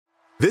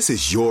This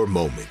is your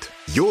moment,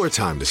 your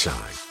time to shine,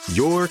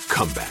 your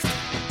comeback.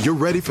 You're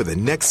ready for the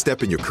next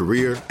step in your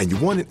career, and you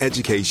want an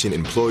education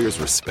employers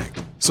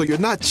respect. So you're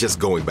not just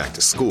going back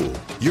to school,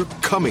 you're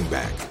coming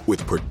back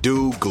with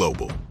Purdue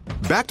Global.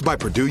 Backed by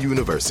Purdue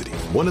University,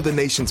 one of the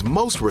nation's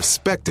most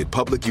respected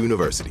public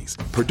universities,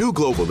 Purdue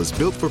Global is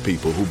built for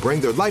people who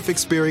bring their life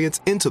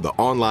experience into the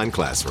online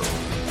classroom.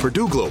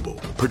 Purdue Global,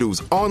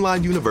 Purdue's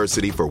online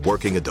university for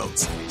working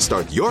adults.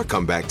 Start your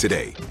comeback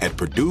today at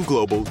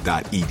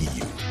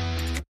purdueglobal.edu.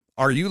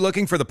 Are you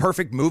looking for the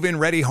perfect move-in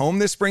ready home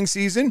this spring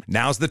season?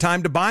 Now's the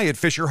time to buy at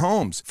Fisher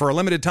Homes. For a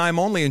limited time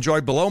only,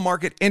 enjoy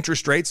below-market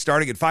interest rates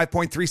starting at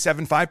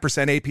 5.375%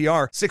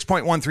 APR,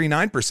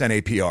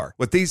 6.139% APR.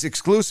 With these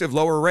exclusive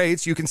lower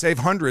rates, you can save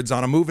hundreds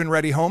on a move-in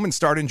ready home and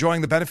start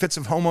enjoying the benefits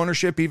of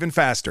homeownership even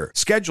faster.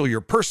 Schedule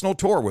your personal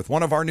tour with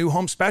one of our new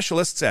home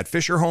specialists at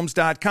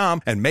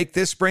FisherHomes.com and make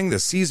this spring the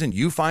season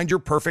you find your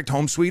perfect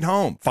home sweet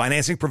home.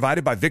 Financing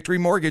provided by Victory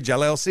Mortgage,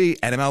 LLC,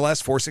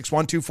 NMLS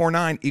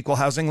 461249, Equal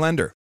Housing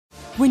Lender.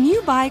 When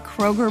you buy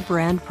Kroger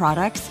brand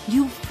products,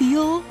 you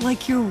feel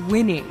like you're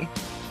winning.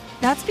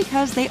 That's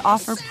because they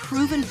offer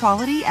proven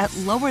quality at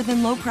lower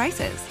than low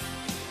prices.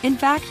 In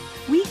fact,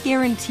 we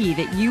guarantee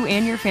that you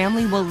and your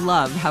family will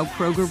love how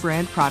Kroger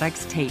brand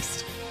products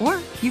taste,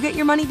 or you get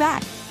your money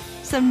back.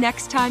 So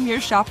next time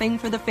you're shopping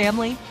for the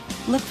family,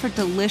 look for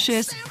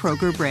delicious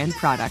Kroger brand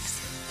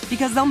products,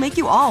 because they'll make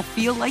you all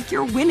feel like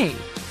you're winning.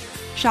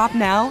 Shop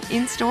now,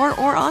 in-store,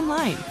 or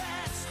online.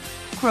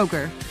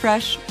 Kroger,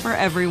 fresh for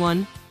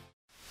everyone.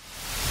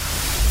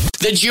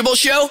 The Jubal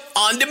Show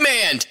on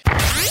demand.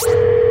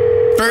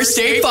 First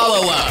date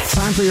follow-up.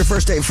 Time for your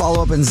first date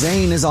follow-up, and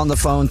Zane is on the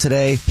phone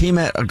today. He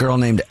met a girl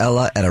named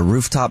Ella at a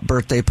rooftop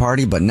birthday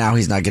party, but now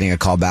he's not getting a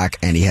call back,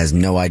 and he has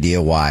no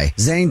idea why.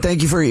 Zane,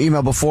 thank you for your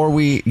email. Before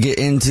we get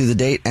into the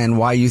date and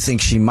why you think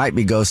she might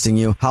be ghosting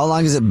you, how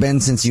long has it been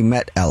since you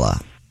met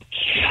Ella?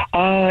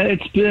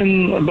 It's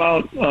been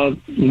about a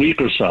week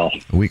or so.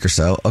 A week or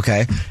so,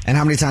 okay. And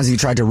how many times have you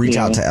tried to reach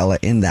out to Ella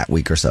in that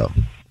week or so?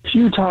 A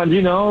few times,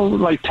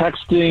 like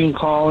texting,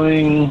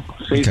 calling,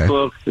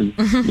 Facebook.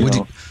 Okay.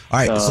 All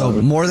right, so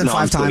more than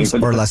 5 times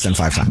or less than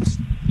 5 times?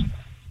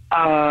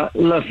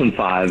 Less than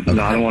 5. Okay.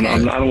 No, I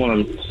don't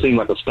want to seem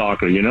like a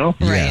stalker, Right.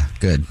 Yeah,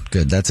 good.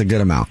 That's a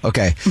good amount.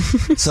 Okay.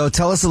 So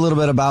tell us a little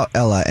bit about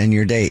Ella and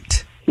your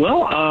date.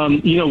 Well,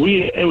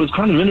 it was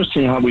kind of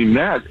interesting how we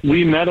met.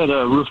 We met at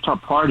a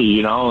rooftop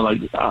party,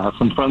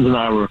 some friends and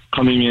I were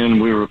coming in.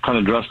 We were kind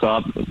of dressed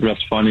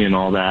funny and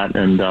all that.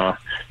 And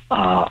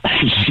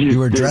you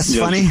were dressed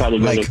funny?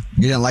 Like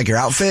you didn't like your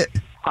outfit?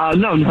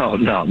 No,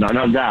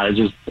 not that. It's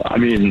just,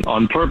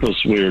 on purpose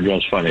we were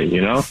dressed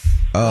funny, Oh,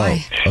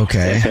 why?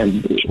 Okay.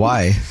 And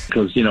why?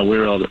 Because we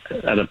were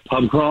at a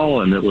pub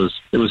crawl and it was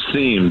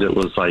themed. It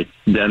was like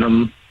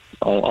denim,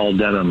 all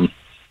denim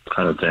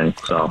kind of thing.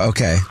 So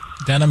okay.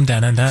 Denim.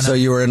 So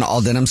you were in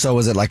all denim. So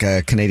was it like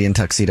a Canadian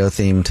tuxedo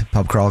themed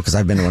pub crawl? Because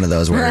I've been to one of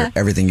those where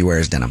everything you wear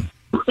is denim.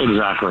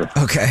 Exactly.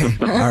 Okay.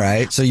 All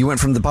right. So you went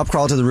from the pub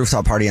crawl to the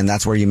rooftop party, and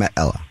that's where you met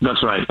Ella.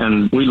 That's right.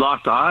 And we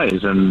locked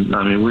eyes, and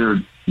we were,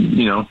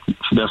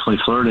 definitely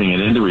flirting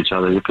and into each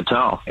other. You could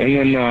tell. And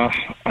then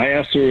I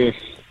asked her if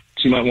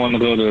she might want to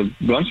go to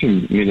brunch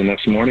with me the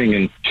next morning,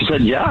 and she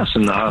said yes,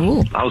 and I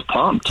was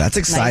pumped. That's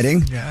exciting.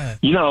 Nice. Yeah.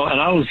 And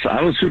I was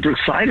super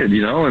excited,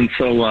 and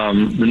so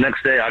the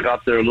next day I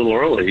got there a little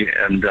early,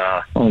 and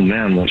oh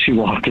man, when she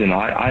walked in,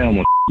 I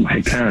almost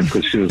my pants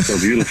because she was so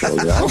beautiful.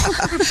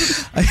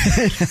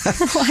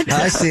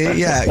 I see.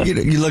 Yeah,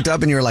 you looked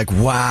up and you were like,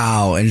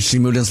 wow, and she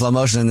moved in slow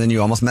motion, and then you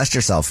almost messed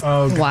yourself.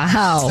 Oh,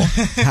 wow.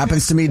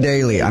 Happens to me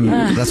daily.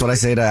 That's what I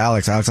say to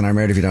Alex. Alex and I are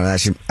married, if you don't know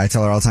that. I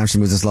tell her all the time she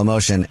moves in slow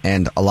motion,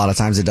 and a lot of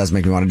times it does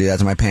make me want to do that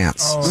to my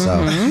pants. Oh. So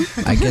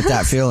I get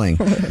that feeling.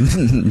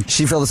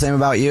 She feel the same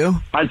about you?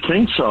 I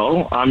think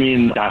so. I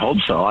hope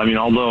so.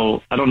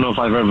 Although I don't know if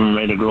I've ever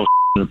made a girl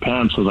in her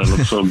pants because I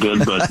look so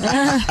good, but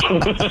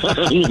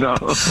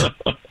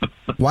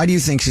Why do you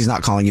think she's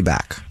not calling you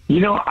back?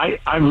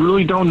 I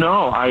really don't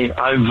know. I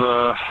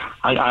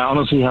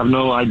honestly have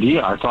no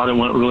idea. I thought it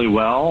went really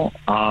well.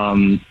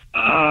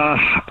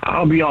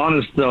 I'll be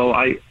honest though,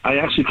 I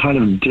actually kind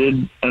of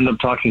did end up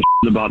talking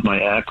about my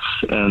ex,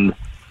 and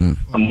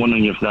I'm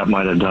wondering if that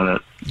might have done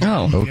it.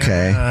 Oh,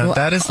 okay. Yeah,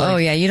 that is.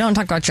 You don't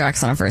talk about your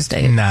ex on a first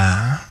date.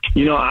 Nah.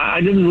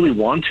 I didn't really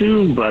want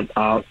to, but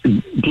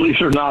believe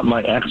it or not,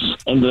 my ex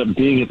ended up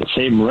being at the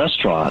same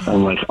restaurant.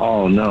 I'm like,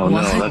 oh no,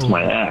 that's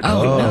my ex.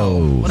 Oh, no.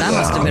 Well, that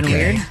must have been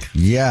weird.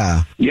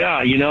 Yeah.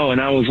 Yeah,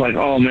 and I was like,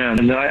 oh man,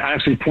 and then I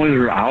actually pointed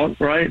her out,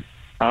 right?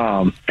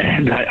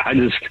 And I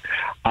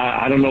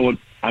don't know what.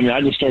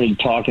 I just started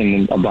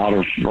talking about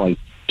her for like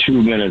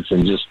 2 minutes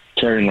and just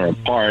tearing her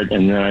apart,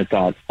 and then I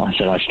stopped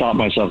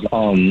myself.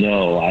 Oh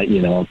no,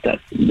 that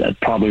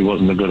probably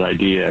wasn't a good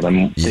idea, and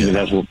I'm thinking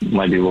that's what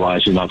might be why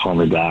she's not calling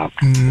me back.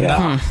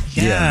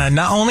 Yeah.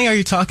 Not only are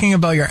you talking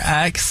about your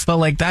ex, but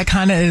like that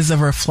kind of is a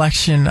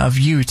reflection of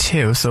you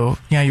too. So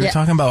yeah, you were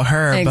talking about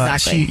her,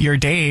 exactly. But your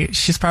date,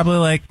 she's probably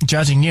like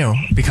judging you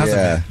because of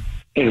it.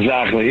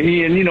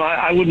 Exactly, and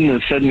I wouldn't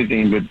have said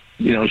anything, but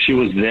she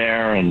was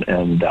there, and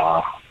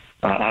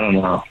I don't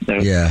know.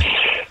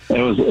 It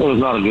was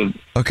not a good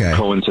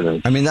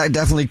coincidence. I mean, that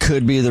definitely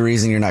could be the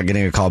reason you're not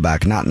getting a call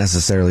back. Not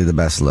necessarily the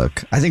best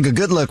look. I think a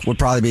good look would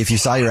probably be if you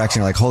saw your ex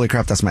and you're like, holy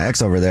crap, that's my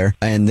ex over there.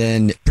 And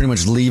then pretty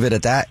much leave it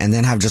at that and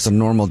then have just a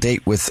normal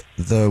date with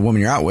the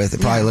woman you're out with. It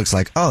probably looks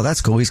like, oh,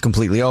 that's cool. He's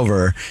completely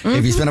over her.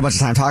 If you spend a bunch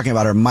of time talking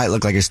about her, it might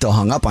look like you're still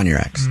hung up on your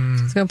ex.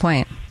 That's a good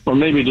point. Or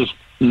maybe just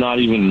not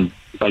even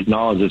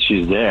acknowledge that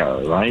she's there,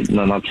 right?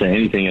 No, not say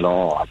anything at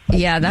all.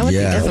 Yeah, that would be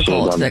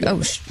difficult. Like, what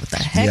the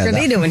heck are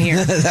they doing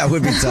here? That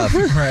would be tough.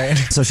 Right.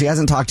 So she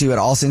hasn't talked to you at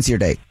all since your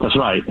date? That's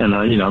right. And,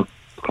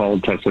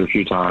 called, texted a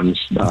few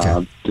times.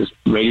 Just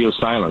radio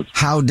silence.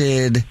 How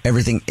did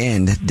everything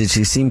end? Did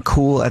she seem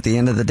cool at the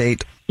end of the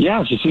date?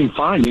 Yeah, she seemed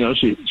fine.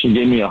 She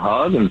gave me a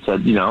hug and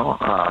said,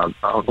 I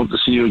hope to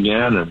see you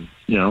again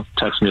and,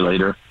 text me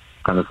later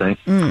kind of thing.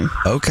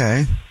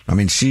 Okay. I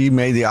mean, she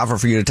made the offer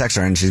for you to text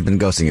her, and she's been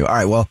ghosting you. All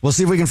right, well, we'll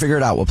see if we can figure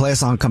it out. We'll play a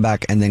song, come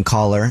back, and then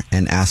call her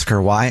and ask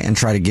her why and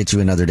try to get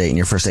you another date in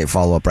your first date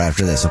follow-up right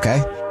after this,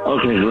 okay?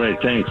 Okay,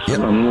 great. Thanks. Yep.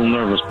 I'm a little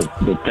nervous,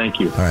 but thank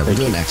you. All right, we'll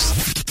do it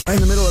next. Right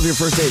in the middle of your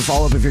first date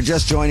follow-up, if you're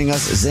just joining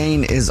us,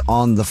 Zane is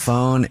on the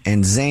phone,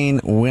 and Zane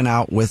went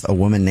out with a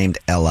woman named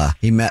Ella.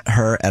 He met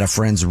her at a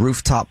friend's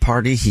rooftop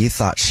party. He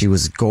thought she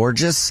was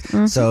gorgeous,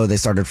 so they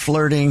started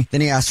flirting.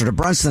 Then he asked her to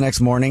brunch the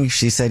next morning.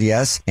 She said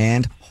yes,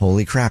 and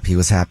holy crap, he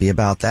was happy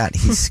about that.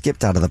 He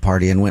skipped out of the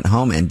party and went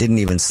home and didn't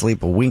even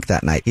sleep a wink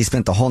that night. He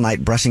spent the whole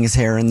night brushing his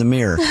hair in the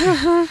mirror,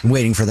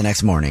 waiting for the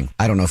next morning.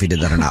 I don't know if he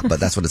did that or not, but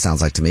that's what it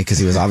sounds like to me because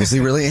he was obviously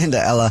really into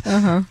Ella.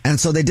 And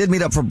so they did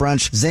meet up for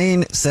brunch.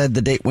 Zane said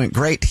the date went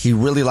great. He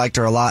really liked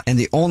her a lot. And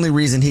the only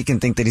reason he can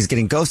think that he's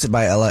getting ghosted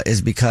by Ella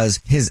is because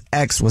his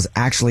ex was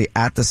actually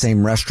at the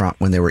same restaurant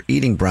when they were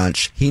eating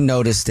brunch. He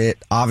noticed it.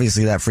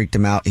 Obviously, that freaked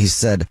him out. He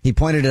said he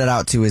pointed it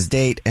out to his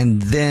date.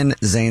 And then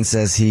Zane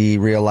says he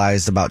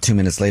realized about 2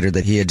 minutes later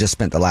that he had just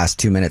spent the last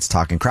 2 minutes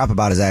talking crap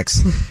about his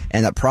ex.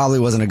 And that probably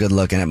wasn't a good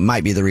look. And it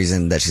might be the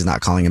reason that she's not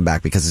calling him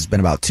back because it's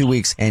been about 2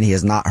 weeks and he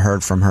has not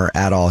heard from her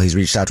at all. He's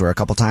reached out to her a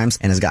couple times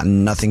and has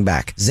gotten nothing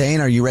back. Zane,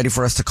 are you ready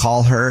for us to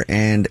call her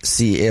and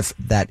see if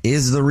that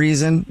is the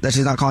reason that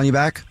she's not calling you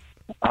back?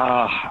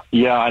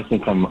 Yeah, I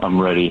think I'm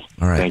ready.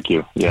 All right. Thank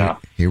you. Yeah.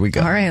 Here we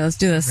go. All right, let's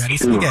do this. Ready,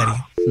 spaghetti.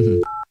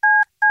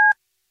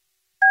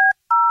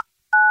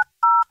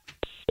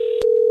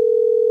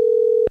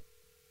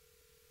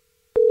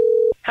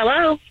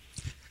 Hello.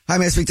 Hi,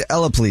 may I speak to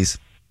Ella, please?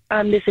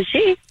 This is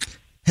she.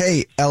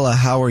 Hey, Ella,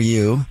 how are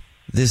you?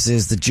 This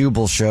is the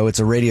Jubal Show. It's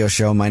a radio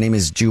show. My name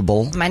is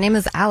Jubal. My name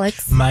is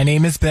Alex. My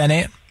name is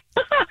Bennett.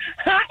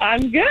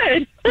 I'm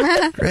good.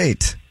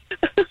 Great.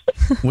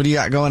 What do you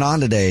got going on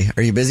today?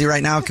 Are you busy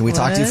right now? Can we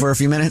talk to you for a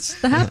few minutes?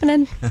 What's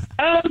happening?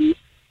 I'm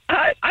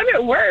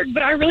at work,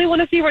 but I really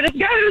want to see where this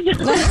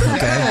goes.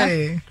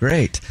 Okay.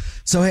 Great.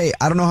 So, hey,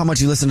 I don't know how much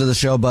you listen to the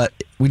show, but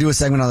we do a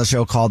segment on the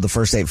show called the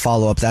First Date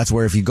Follow-Up. That's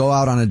where if you go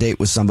out on a date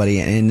with somebody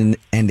and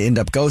end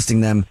up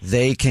ghosting them,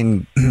 they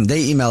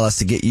email us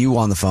to get you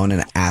on the phone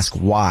and ask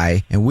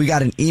why. And we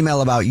got an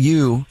email about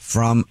you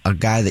from a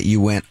guy that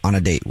you went on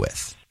a date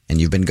with,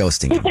 and you've been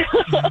ghosting him.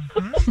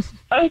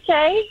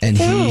 Okay. And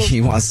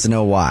he wants to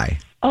know why.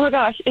 Oh, my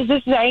gosh. Is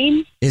this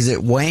Zane? Is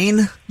it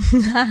Wayne?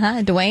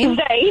 Dwayne?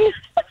 Zane?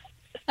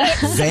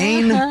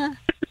 Zane?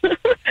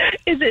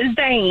 Is it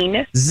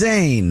Zane?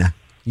 Zane.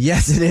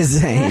 Yes, it is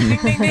Zane.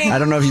 I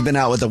don't know if you've been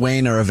out with a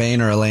Wayne or a Vane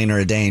or a Lane or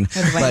a Dane,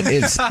 but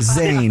it's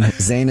Zane.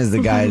 Zane is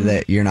the guy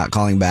that you're not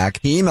calling back.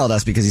 He emailed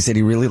us because he said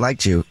he really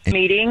liked you.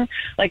 Meeting,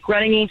 like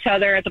running each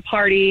other at the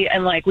party,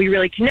 and like we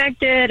really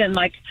connected and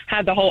like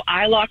had the whole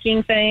eye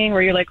locking thing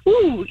where you're like,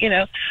 ooh, you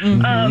know.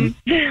 And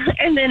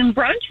then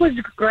brunch was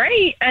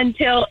great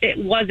until it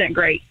wasn't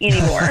great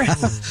anymore.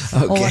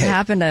 Okay. Well, what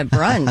happened at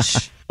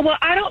brunch? Well,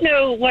 I don't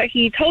know what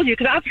he told you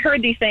because I've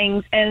heard these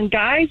things, and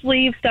guys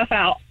leave stuff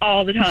out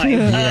all the time.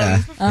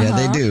 Yeah,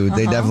 they do.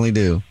 They definitely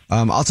do.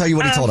 I'll tell you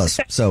what he told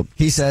us. So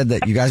he said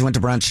that you guys went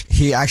to brunch.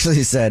 He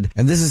actually said,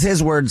 and this is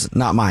his words,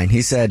 not mine.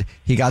 He said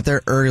he got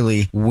there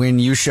early. When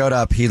you showed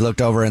up, he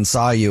looked over and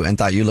saw you and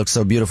thought you looked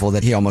so beautiful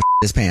that he almost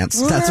his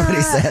pants. That's what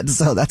he said.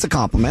 So that's a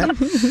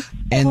compliment.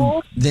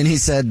 And then he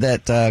said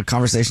that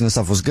conversation and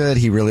stuff was good.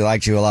 He really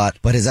liked you a lot.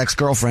 But his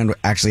ex-girlfriend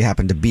actually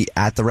happened to be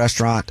at the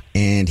restaurant,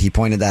 and he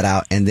pointed that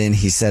out. And then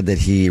he said that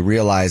he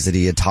realized that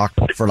he had talked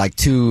for like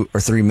 2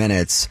 or 3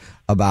 minutes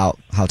about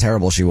how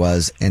terrible she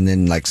was, and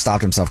then like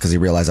stopped himself because he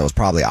realized that was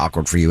probably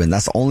awkward for you. And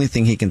that's the only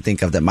thing he can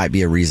think of that might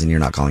be a reason you're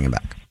not calling him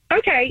back.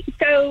 Okay,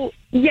 so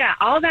yeah,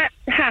 all that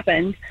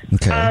happened.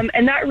 Okay.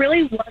 And that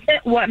really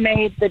wasn't what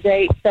made the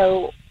date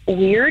so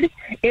weird.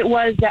 It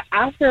was that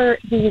after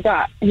he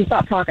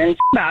stopped talking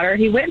about her,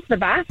 he went to the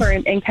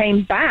bathroom and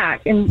came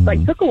back and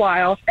like took a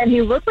while, and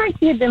he looked like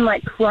he had been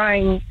like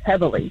crying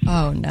heavily.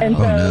 Oh no. And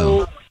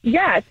so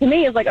yeah, to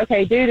me it's like,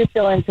 okay, dude is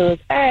still into his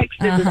ex.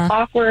 This is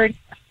awkward.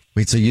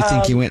 Wait, so you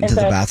think he went into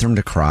the bathroom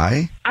to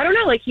cry? I don't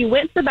know. Like, he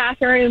went to the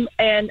bathroom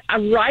and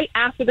right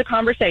after the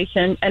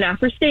conversation and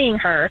after seeing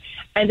her,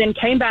 and then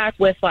came back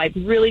with, like,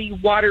 really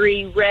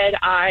watery red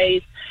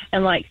eyes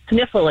and, like,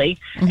 sniffly.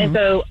 And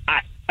so,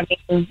 I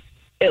mean,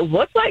 it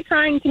looked like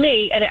crying to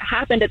me, and it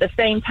happened at the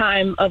same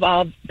time of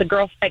all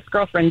the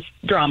ex-girlfriend's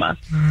drama.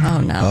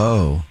 Oh,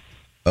 no.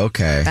 Oh,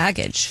 okay.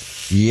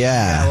 Baggage.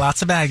 Yeah.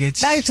 Lots of baggage.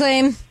 Baggage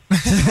claim.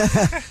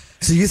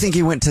 So you think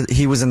he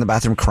was in the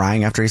bathroom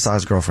crying after he saw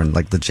his girlfriend,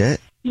 like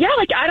legit? Yeah,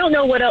 like, I don't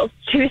know what else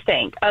to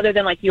think other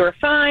than, like, you were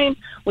fine.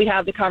 We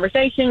have the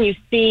conversation. You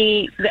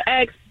see the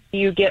ex.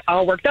 You get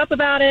all worked up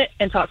about it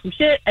and talk some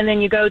shit, and then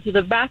you go to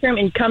the bathroom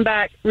and come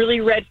back really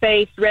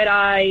red-faced, red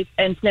eyes,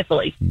 and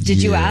sniffly.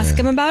 Did you ask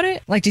him about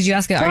it? Like, did you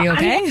ask him, are you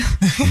okay?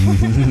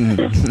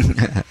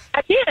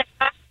 I did.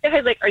 I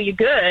was like, are you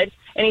good?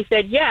 And he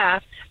said, yeah.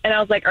 And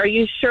I was like, are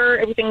you sure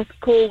everything's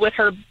cool with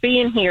her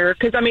being here?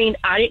 Because, I mean,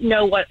 I didn't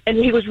know what... And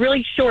he was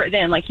really short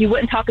then. Like, he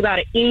wouldn't talk about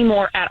it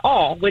anymore at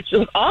all, which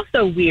was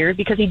also weird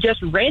because he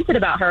just ranted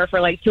about her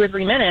for like 2 or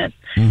 3 minutes,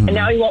 and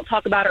now he won't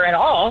talk about her at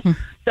all.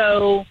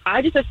 So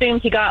I just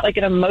assumed he got like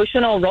an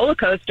emotional roller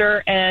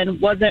coaster and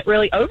wasn't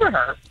really over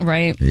her.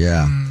 Right.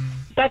 Yeah.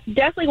 That's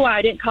definitely why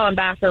I didn't call him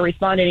back or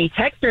respond to any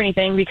text or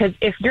anything, because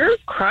if you're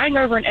crying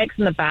over an ex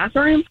in the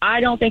bathroom,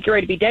 I don't think you're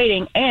ready to be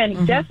dating, and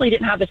he definitely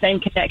didn't have the same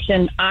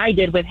connection I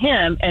did with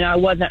him, and I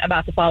wasn't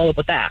about to follow up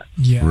with that.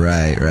 Yeah.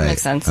 Right.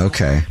 Makes sense.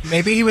 Okay.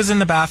 Maybe he was in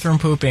the bathroom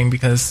pooping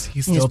because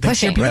he still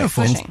thinks you're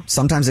beautiful. Right, pushing.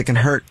 Sometimes it can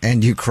hurt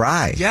and you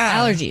cry. Yeah.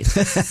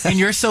 Allergies. And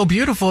you're so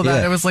beautiful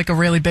that it was like a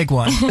really big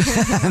one.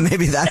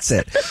 Maybe that's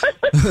it.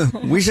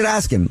 We should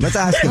ask him. Let's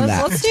ask him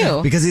that. Let's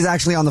do. Because he's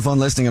actually on the phone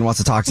listening and wants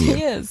to talk to you.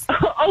 He is.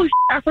 Oh,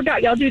 I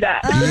forgot y'all do that.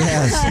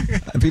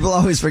 Yes. People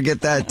always forget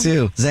that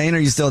too. Zane, are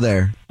you still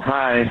there?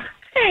 Hi.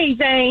 Hey,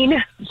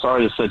 Zane.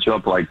 Sorry to set you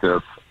up like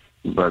this,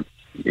 but,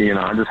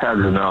 I just had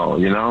to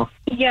know,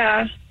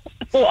 Yeah,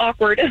 it's a little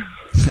awkward.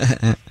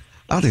 I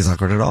don't think it's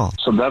awkward at all.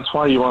 So that's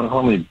why you want to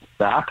call me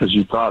back, because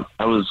you thought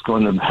I was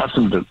going to the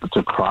bathroom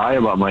to cry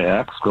about my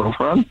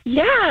ex-girlfriend?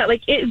 Yeah,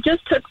 like, it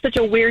just took such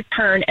a weird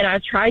turn, and I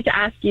tried to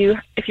ask you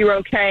if you were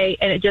okay,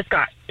 and it just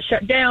got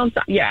shut down.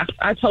 So, yeah,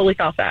 I totally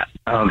felt that.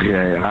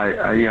 Okay,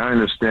 I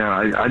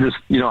understand. I just,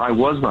 I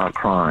was not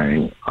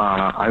crying.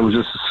 I was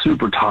just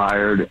super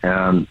tired,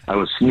 and I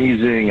was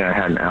sneezing. I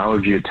had an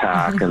allergy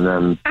attack, and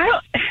then...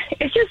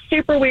 It's just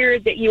super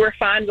weird that you were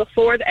fine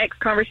before the ex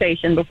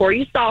conversation, before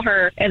you saw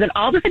her, and then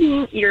all of a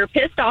sudden you're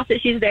pissed off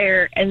that she's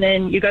there, and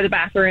then you go to the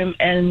bathroom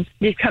and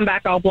you come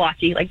back all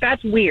blotchy. Like,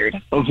 that's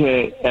weird.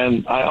 Okay,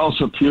 and I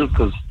also puked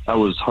because I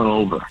was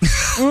hungover.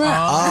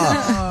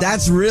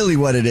 That's really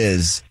what it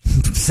is.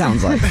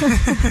 Sounds like.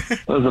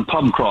 It was a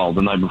pub crawl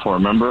the night before,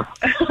 remember?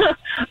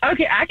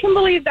 Okay, I can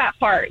believe that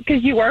part,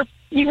 because you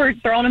were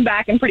throwing him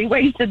back and pretty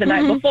wasted the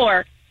night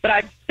before. But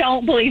I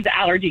don't believe the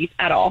allergies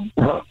at all.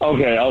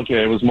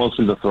 Okay, it was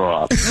mostly the throw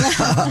up.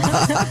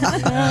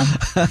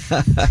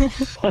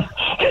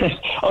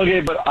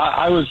 Okay, but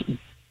I was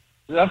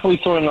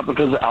definitely throwing up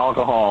because of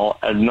alcohol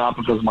and not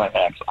because of my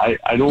ex. I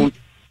don't,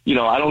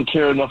 I don't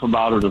care enough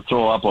about her to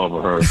throw up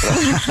over her.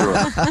 That's for sure.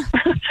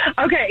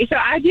 Okay, so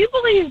I do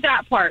believe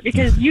that part,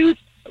 because you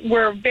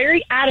were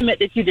very adamant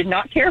that you did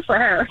not care for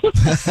her.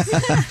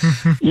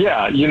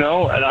 Yeah,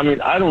 and I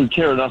mean, I don't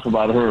care enough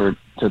about her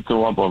to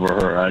throw up over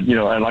her.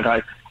 And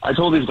like I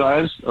told these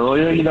guys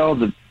earlier,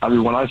 that, I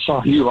mean, when I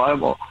saw you,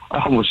 I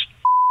almost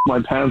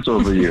my pants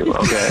over you,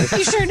 okay?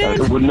 You sure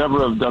did. I would never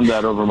have done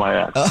that over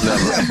my ex.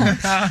 Never.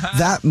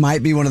 That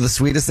might be one of the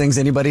sweetest things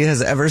anybody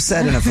has ever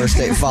said in a first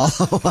date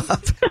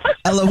follow-up.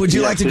 Ella, would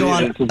you like to go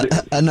on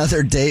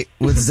another date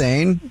with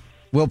Zane?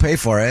 We'll pay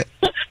for it.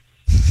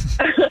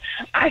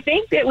 I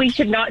think that we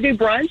should not do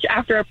brunch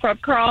after a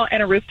pub crawl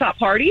and a rooftop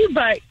party,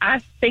 but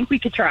I think we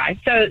could try.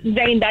 So,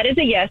 Zane, that is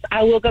a yes.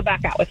 I will go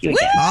back out with you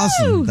again.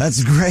 Awesome.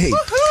 That's great.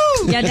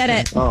 Woohoo! Yeah, did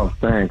it. Oh,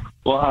 thanks.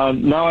 Well,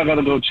 now I got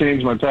to go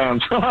change my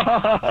pants.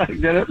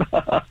 Get it?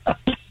 The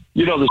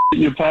shit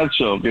in your pants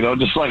show,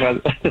 just like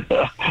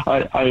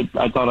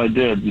I thought I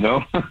did,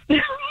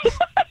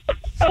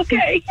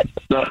 Okay.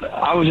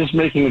 I was just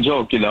making a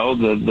joke,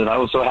 that I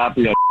was so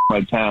happy I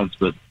my pants,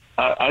 but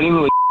I didn't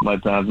really my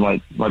pants.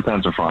 My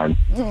pants are fine.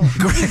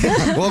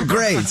 Great. Well,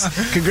 great.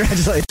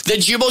 Congratulations. The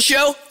Jubal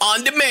Show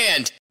on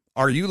demand.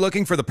 Are you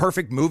looking for the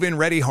perfect move-in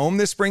ready home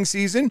this spring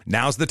season?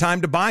 Now's the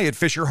time to buy at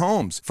Fisher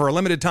Homes. For a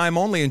limited time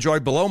only, enjoy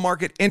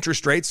below-market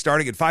interest rates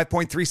starting at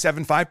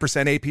 5.375%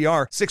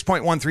 APR,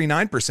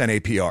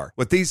 6.139% APR.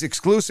 With these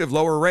exclusive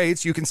lower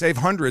rates, you can save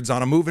hundreds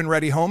on a move-in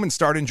ready home and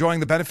start enjoying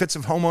the benefits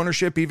of home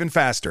ownership even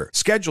faster.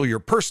 Schedule your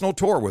personal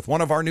tour with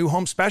one of our new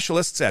home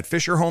specialists at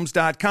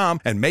FisherHomes.com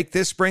and make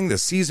this spring the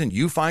season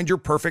you find your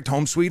perfect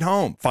home sweet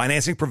home.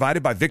 Financing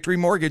provided by Victory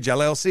Mortgage,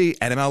 LLC,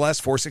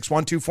 NMLS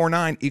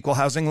 461249, Equal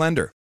Housing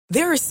Lender.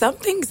 There are some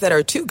things that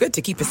are too good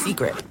to keep a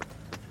secret.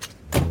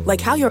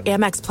 Like how your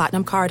Amex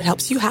Platinum card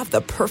helps you have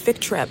the perfect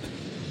trip.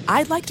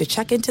 I'd like to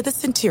check into the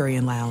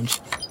Centurion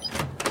Lounge.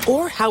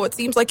 Or how it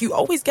seems like you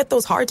always get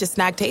those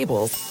hard-to-snag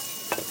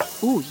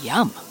tables. Ooh,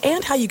 yum.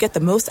 And how you get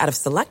the most out of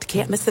select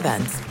can't-miss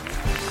events.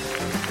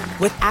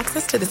 With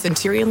access to the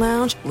Centurion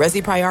Lounge,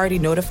 Resi Priority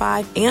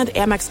Notified, and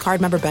Amex card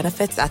member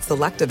benefits at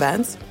select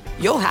events,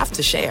 you'll have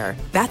to share.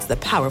 That's the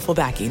powerful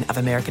backing of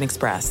American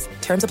Express.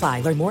 Terms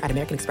apply. Learn more at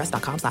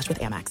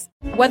americanexpress.com/withAmex.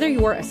 Whether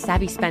you're a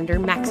savvy spender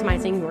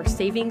maximizing your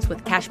savings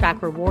with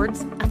cashback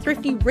rewards, a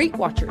thrifty rate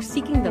watcher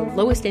seeking the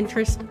lowest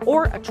interest,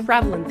 or a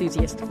travel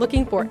enthusiast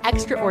looking for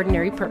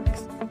extraordinary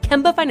perks,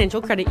 Kemba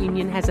Financial Credit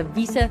Union has a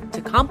visa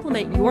to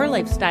complement your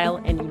lifestyle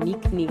and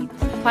unique needs.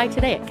 Apply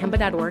today at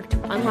Kemba.org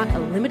to unlock a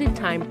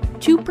limited-time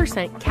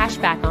 2% cash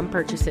back on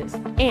purchases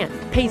and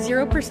pay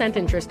 0%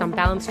 interest on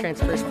balance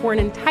transfers for an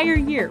entire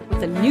year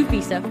with a new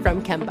visa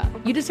from Kemba.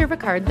 You deserve a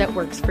card that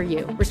works for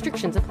you.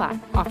 Restrictions apply.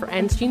 Offer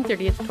ends June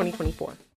 30th, 2024.